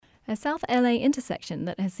A South L.A. intersection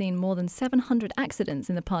that has seen more than 700 accidents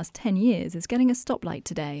in the past 10 years is getting a stoplight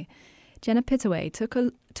today. Jenna Pittaway took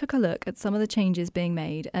a look at some of the changes being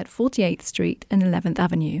made at 48th Street and 11th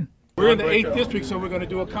Avenue. We're in the 8th district, so we're going to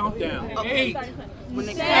do a countdown. 8,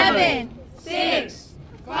 7, 6,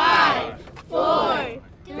 5, 4,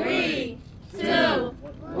 3, 2,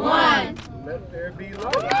 1. Let there be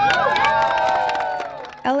light.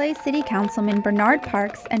 LA City Councilman Bernard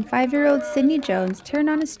Parks and 5-year-old Sydney Jones turned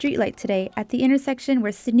on a streetlight today at the intersection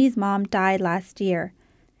where Sydney's mom died last year.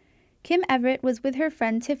 Kim Everett was with her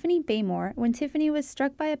friend Tiffany Baymore when Tiffany was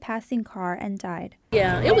struck by a passing car and died.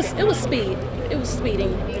 Yeah, it was speed. It was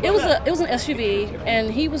speeding. It was an SUV,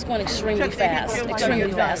 and he was going extremely fast.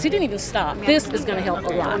 He didn't even stop. This is going to help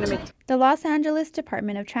a lot. The Los Angeles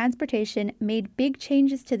Department of Transportation made big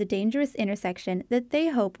changes to the dangerous intersection that they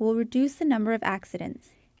hope will reduce the number of accidents.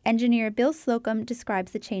 Engineer Bill Slocum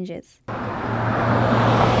describes the changes.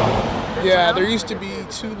 Yeah, there used to be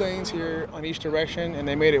 2 lanes here on each direction, and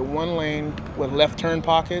they made it 1 lane with left turn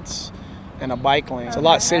pockets and a bike lane. It's a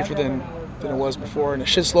lot safer than it was before, and it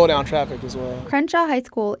should slow down traffic as well. Crenshaw High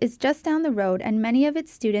School is just down the road, and many of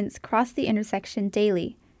its students cross the intersection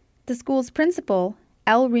daily. The school's principal,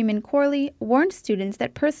 L. Riemann Corley, warned students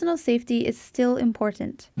that personal safety is still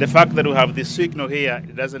important. The fact that we have this signal here,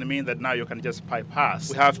 it doesn't mean that now you can just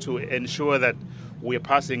bypass. We have to ensure that we're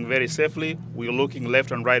passing very safely. We're looking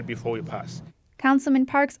left and right before we pass. Councilman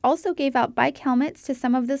Parks also gave out bike helmets to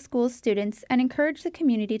some of the school's students and encouraged the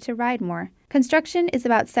community to ride more. Construction is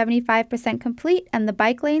about 75% complete, and the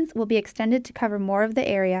bike lanes will be extended to cover more of the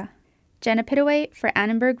area. Jenna Pittaway for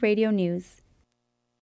Annenberg Radio News.